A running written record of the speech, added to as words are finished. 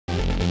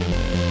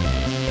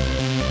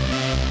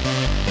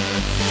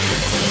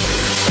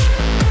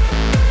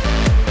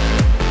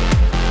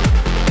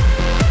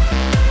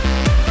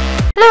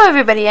Hello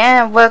everybody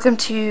and welcome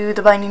to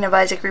The Binding of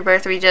Isaac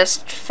Rebirth. We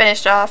just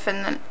finished off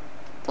in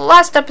the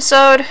last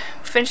episode.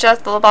 We finished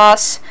off the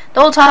boss.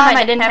 The whole time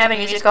I didn't have any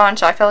music on,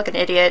 so I felt like an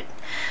idiot.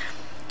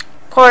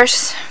 Of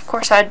course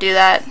I'd do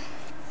that.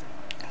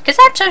 Because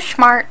I'm so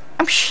smart.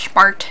 I'm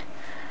smart.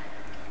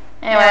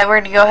 Anyway, we're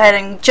gonna go ahead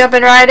and jump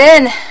in right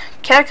in.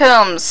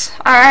 Catacombs.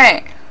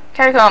 Alright.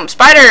 Catacombs.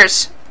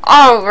 Spiders!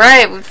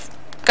 Alright, we've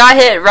got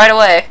hit right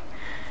away.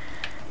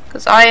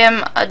 Because I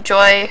am a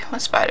joy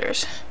with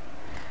spiders.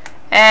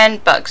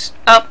 And bugs.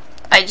 Oh,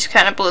 I just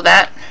kind of blew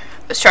that.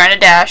 I was trying to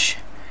dash.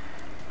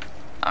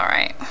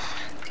 Alright.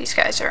 These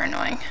guys are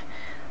annoying.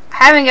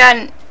 I haven't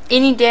gotten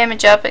any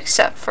damage up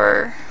except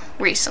for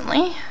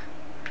recently.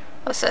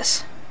 What's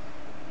this?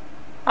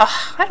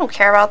 Ugh, I don't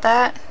care about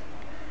that.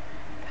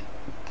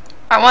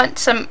 I want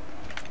some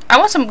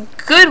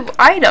good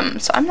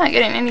items. I'm not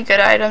getting any good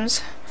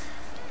items.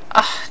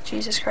 Ugh,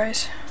 Jesus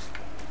Christ.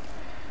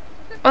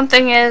 One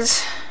thing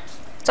is,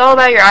 it's all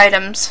about your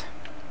items.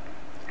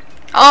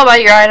 All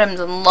about your items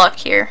and luck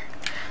here.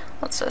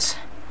 What's this?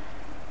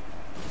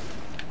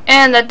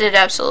 And that did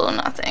absolutely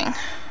nothing.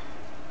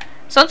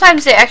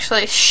 Sometimes they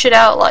actually shit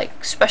out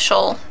like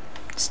special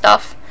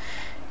stuff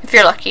if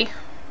you're lucky.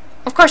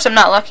 Of course I'm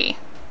not lucky.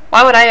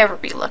 Why would I ever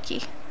be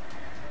lucky?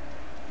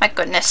 My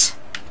goodness.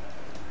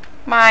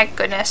 My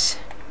goodness.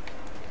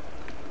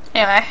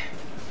 Anyway.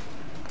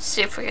 Let's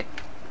see if we could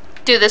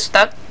do this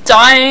without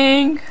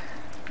dying.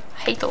 I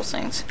hate those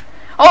things.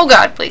 Oh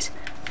god, please.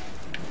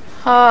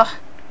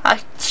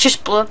 I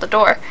just blew up the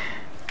door.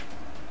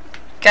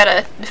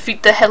 Gotta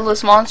defeat the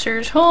headless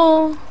monsters.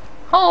 Oh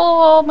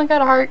my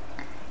god, a heart.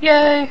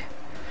 Yay.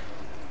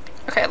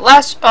 Okay,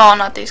 oh,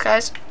 not these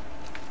guys.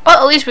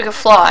 Well, at least we can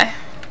fly.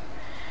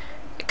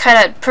 It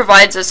kind of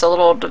provides us a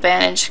little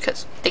advantage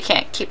because they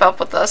can't keep up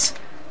with us.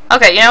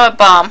 Okay, you know what?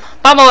 Bomb.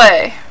 Bomb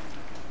away.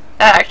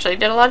 That actually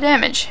did a lot of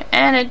damage.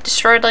 And it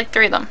destroyed like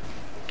 3 of them.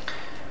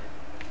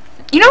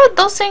 You know what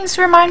those things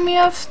remind me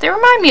of? They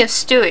remind me of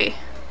Stewie.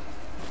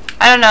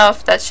 I don't know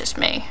if that's just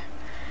me.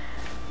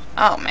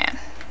 Oh man.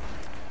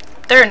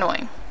 They're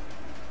annoying.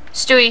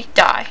 Stewie,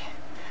 die.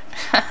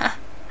 I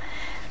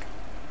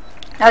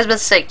was about to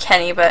say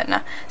Kenny, but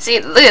no. See,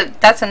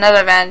 look, that's another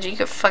advantage. You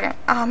could fucking...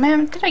 Oh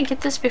man, did I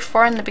get this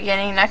before in the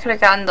beginning? I could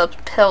have gotten the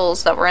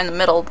pills that were in the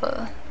middle of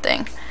the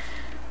thing.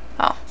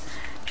 Oh,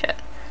 shit.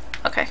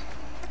 Okay,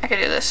 I could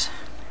do this.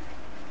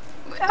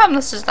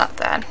 This is not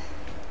bad.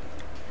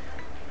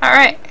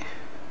 Alright,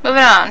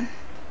 moving on.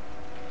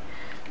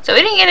 So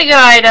we didn't get a good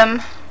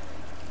item.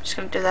 Just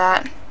gonna do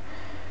that.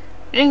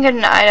 We didn't get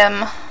an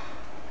item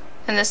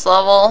in this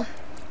level,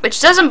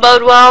 which doesn't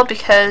bode well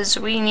because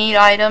we need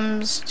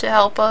items to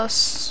help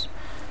us,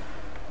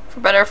 for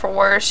better or for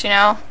worse, you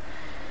know.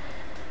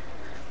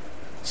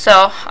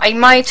 So I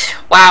might.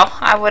 Wow,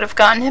 I would have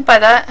gotten hit by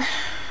that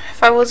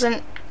if I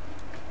wasn't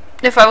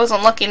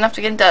lucky enough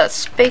to get into that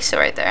space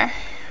right there.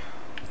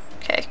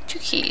 Okay, 2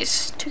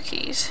 keys. 2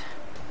 keys.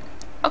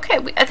 Okay,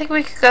 I think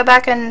we could go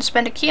back and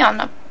spend a key on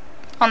that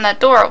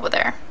door over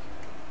there.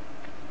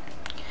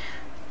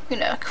 You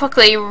know,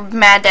 quickly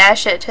mad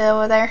dash it to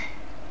over there.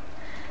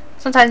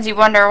 Sometimes you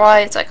wonder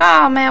why it's like,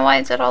 oh man, why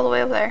is it all the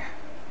way over there?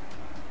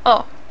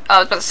 Oh, I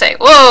was about to say,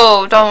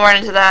 whoa, don't run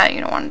into that, you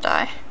don't want to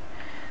die.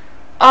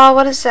 Oh,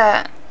 what is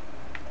that?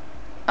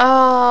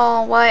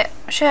 Oh, what?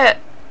 Shit.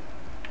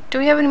 Do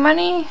we have any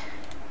money?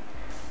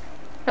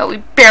 No, we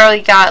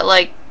barely got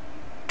like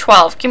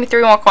 12. Give me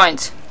 3 more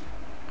coins.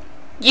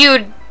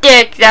 You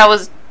dick, that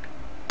was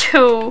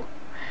 2.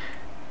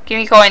 Give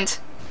me coins.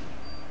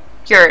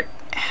 You're...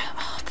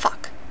 Oh,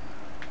 fuck.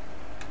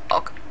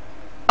 Okay.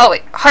 Oh,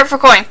 wait. Heart for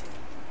coin.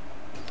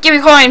 Give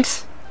me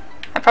coins.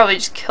 I probably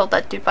just killed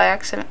that dude by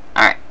accident.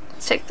 Alright,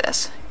 let's take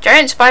this.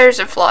 Giant spiders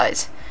and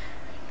flies.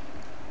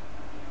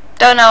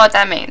 Don't know what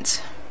that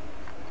means.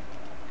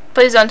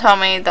 Please don't tell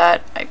me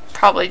that I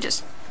probably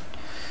just...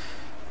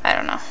 I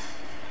don't know.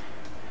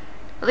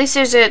 At least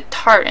there's a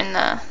heart in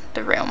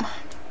the room.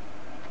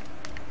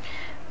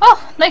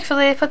 Oh,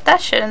 thankfully I put that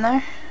shit in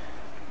there.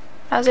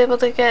 I was able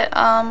to get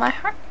my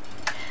heart,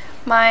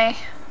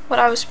 what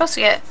I was supposed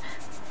to get.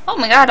 Oh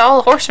my god, all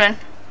the horsemen.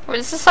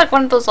 Is this like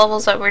one of those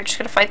levels that we're just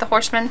gonna fight the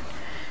horsemen?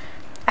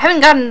 I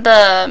haven't gotten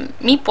the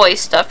Meat Boy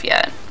stuff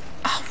yet.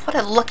 Oh, what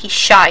a lucky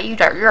shot!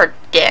 You're a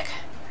dick.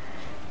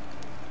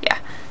 Yeah,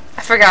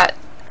 I forgot.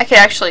 I could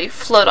actually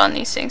float on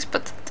these things,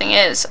 but the thing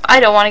is, I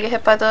don't want to get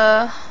hit by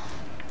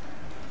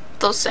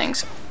those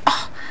things.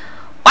 Oh,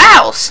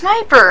 wow,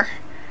 sniper.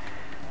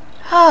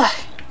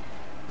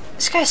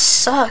 This guy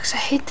sucks. I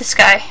hate this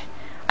guy.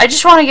 I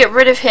just want to get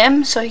rid of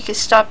him so he can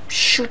stop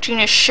shooting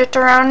his shit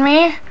around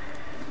me.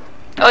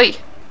 Oi.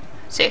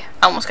 See,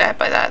 I almost got hit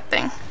by that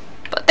thing.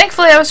 But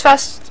thankfully I was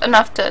fast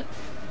enough to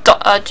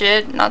dodge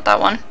it. Not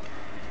that one.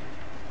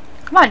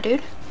 Come on,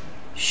 dude.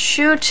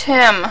 Shoot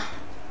him.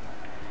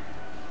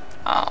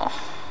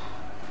 Oh.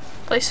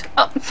 Please.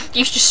 Oh,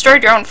 you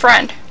destroyed your own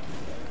friend.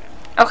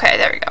 Okay,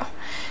 there we go.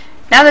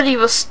 Now that he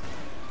was...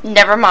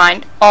 Never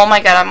mind. Oh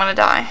my god, I'm gonna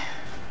die.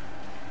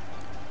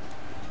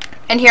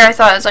 And here I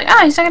thought, I was like,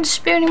 oh, he's not going to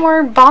spew any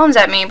more bombs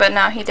at me, but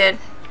no, he did.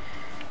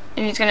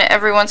 And he's gonna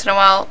every once in a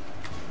while,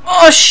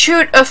 oh,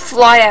 shoot a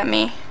fly at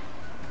me.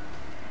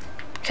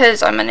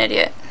 Because I'm an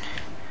idiot.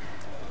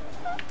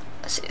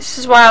 See, this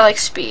is why I like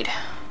speed.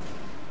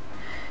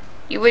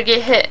 You would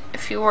get hit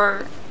if you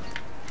were...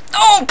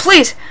 Oh,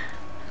 please!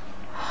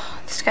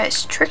 This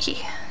guy's tricky.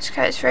 This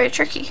guy's very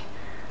tricky.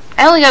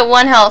 I only got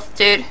 1 health,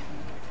 dude.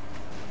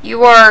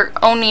 You are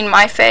owning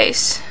my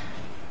face.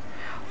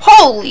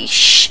 Holy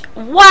sh...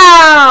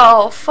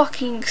 Wow!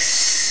 Fucking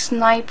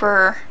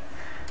sniper.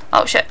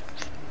 Oh, shit.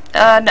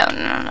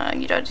 No,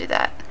 you don't do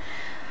that.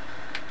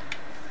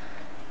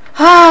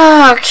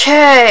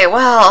 Okay,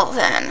 well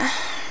then.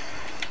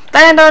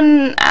 Land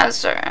on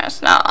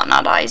Azurus. No,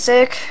 not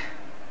Isaac.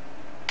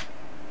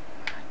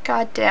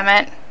 God damn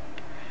it.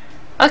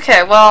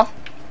 Okay, well,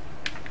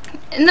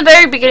 in the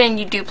very beginning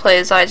you do play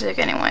as Isaac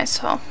anyway,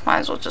 so might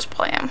as well just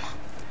play him.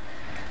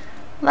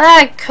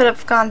 That could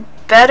have gone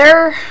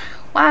better.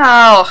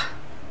 Wow.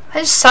 I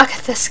just suck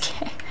at this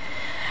game.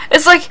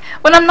 It's like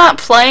when I'm not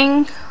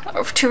playing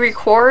to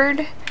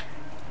record,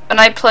 and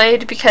I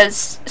played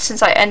because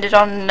since I ended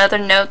on another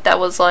note that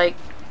was like,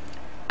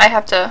 I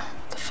have to,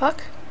 the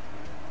fuck?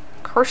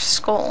 Cursed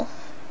skull.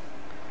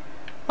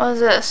 What is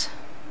this?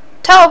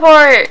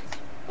 Teleport!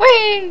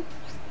 Whee!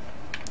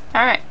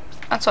 Alright,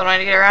 that's one way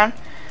to get around.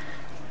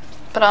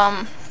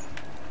 But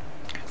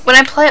when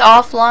I play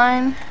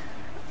offline,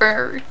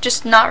 or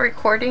just not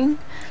recording,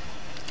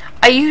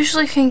 I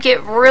usually can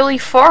get really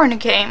far in a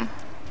game.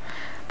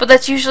 But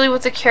that's usually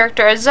with the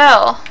character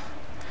Azel.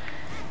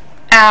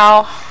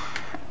 Ow.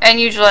 And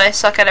usually I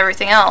suck at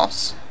everything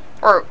else.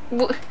 Or,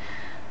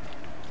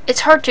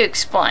 it's hard to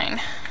explain.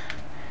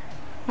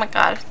 Oh my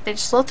god, they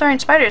just love throwing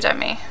spiders at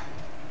me.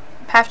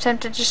 I'm half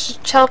tempted to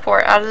just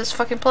teleport out of this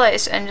fucking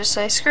place and just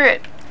say screw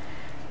it.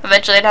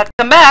 Eventually I'd have to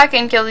come back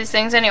and kill these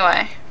things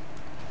anyway.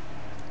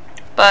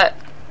 But,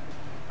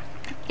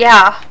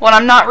 yeah, when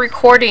I'm not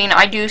recording,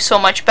 I do so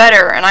much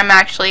better, and I'm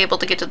actually able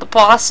to get to the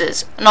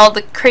bosses and all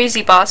the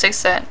crazy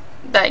bosses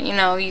that you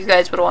know, you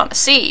guys would want to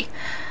see.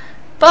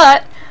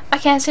 But I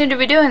can't seem to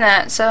be doing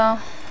that, so,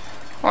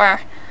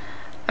 or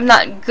I'm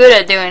not good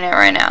at doing it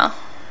right now.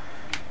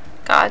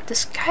 God,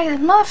 this guy, this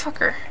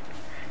motherfucker.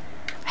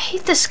 I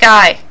hate this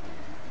guy.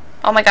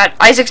 Oh my god,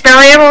 Isaac's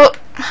barely able.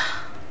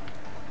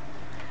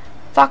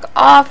 Fuck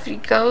off, you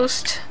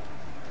ghost.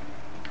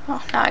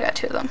 Oh, now I got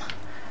 2 of them.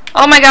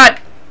 Oh my god.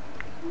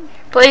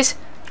 Please.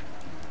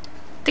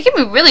 They give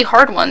me really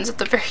hard ones at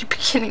the very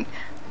beginning.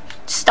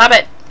 Stop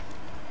it.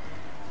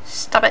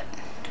 Stop it.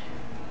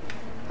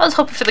 I was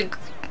hoping for the...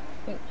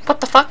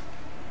 What the fuck?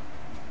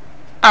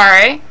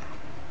 Alright.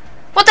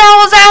 What the hell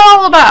was that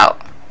all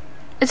about?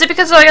 Is it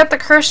because I got the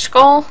cursed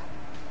skull?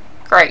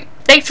 Great.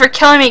 Thanks for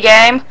killing me,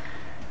 game.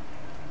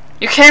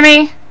 You kidding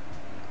me?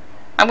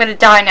 I'm gonna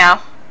die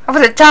now. I'm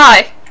gonna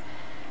die.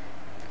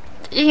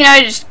 You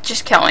know,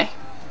 just kill me.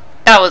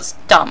 That was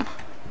dumb.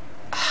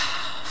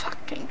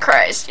 Fucking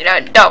Christ. You know,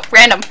 no,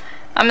 random.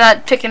 I'm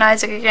not picking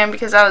Isaac again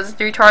because I was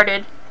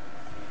retarded.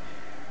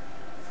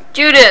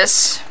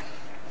 Judas.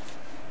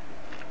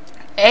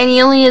 And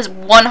he only has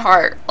 1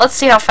 heart. Let's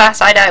see how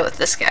fast I die with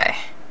this guy.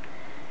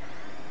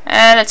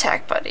 And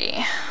attack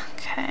buddy.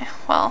 Okay,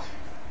 well.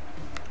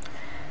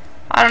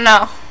 I don't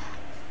know.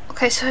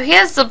 Okay, so he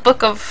has the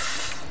book of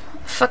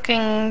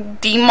fucking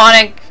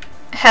demonic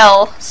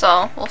hell,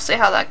 so we'll see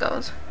how that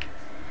goes.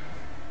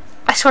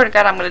 I swear to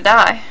God I'm gonna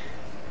die.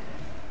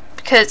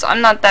 Because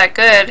I'm not that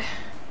good.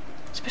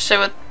 Especially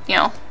with, you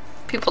know,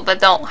 people that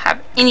don't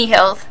have any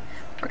health.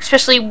 Or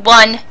especially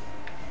 1.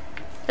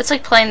 It's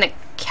like playing the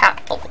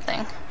cat bubble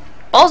thing.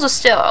 Balls of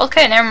steel.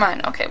 Okay, never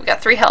mind. Okay, we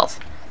got 3 health.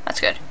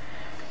 That's good.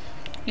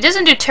 He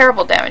doesn't do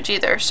terrible damage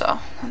either, so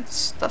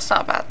that's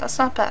not bad. That's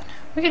not bad.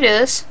 We can do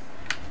this.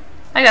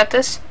 I got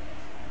this.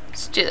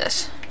 Let's do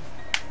this.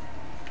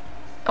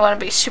 I want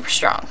to be super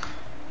strong.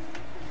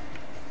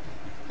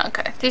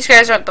 Okay, these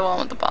guys aren't the one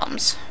with the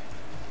bombs.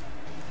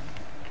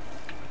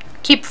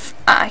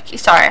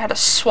 Sorry, I had to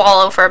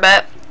swallow for a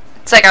bit.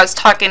 It's like I was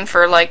talking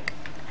for like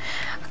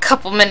a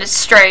couple minutes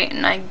straight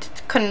and I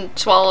couldn't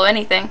swallow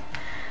anything.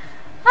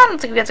 I don't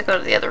think we have to go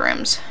to the other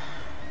rooms.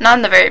 Not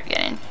in the very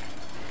beginning.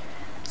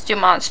 Let's do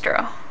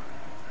Monstro.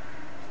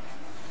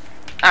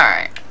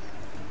 Alright.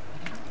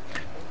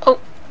 Oh,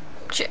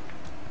 shit.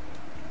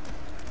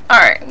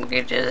 Alright, we're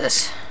gonna do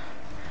this.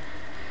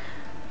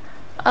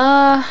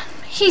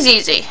 He's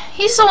easy.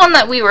 He's the one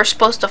that we were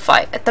supposed to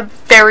fight at the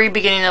very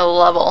beginning of the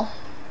level.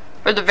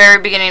 Or the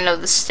very beginning of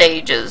the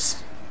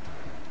stages.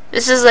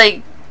 This is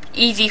like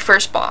easy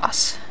first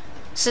boss.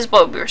 This is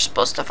what we were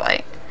supposed to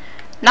fight.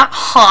 Not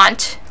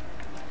Haunt.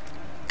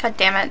 God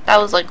damn it, that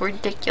was like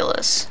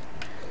ridiculous.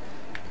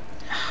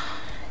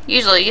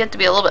 Usually you have to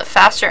be a little bit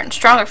faster and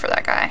stronger for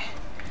that guy.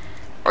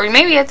 Or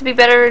maybe you have to be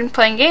better in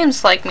playing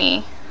games like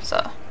me.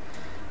 So,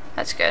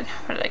 that's good.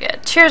 What did I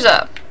get? Cheers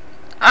up.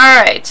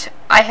 Alright,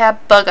 I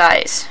have bug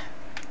eyes.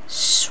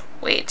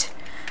 Sweet.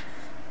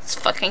 Let's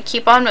fucking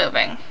keep on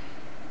moving.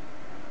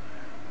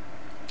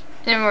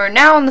 And we're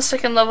now on the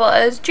 2nd level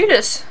as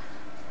Judas.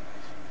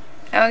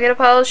 And we get a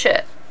pile of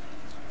shit.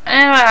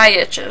 And my eye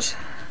itches.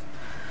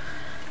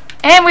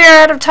 And we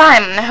are out of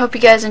time. I hope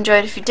you guys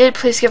enjoyed. If you did,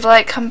 please give a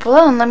like, comment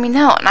below, and let me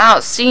know. And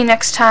I'll see you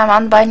next time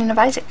on The Binding of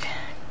Isaac.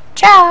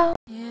 Ciao!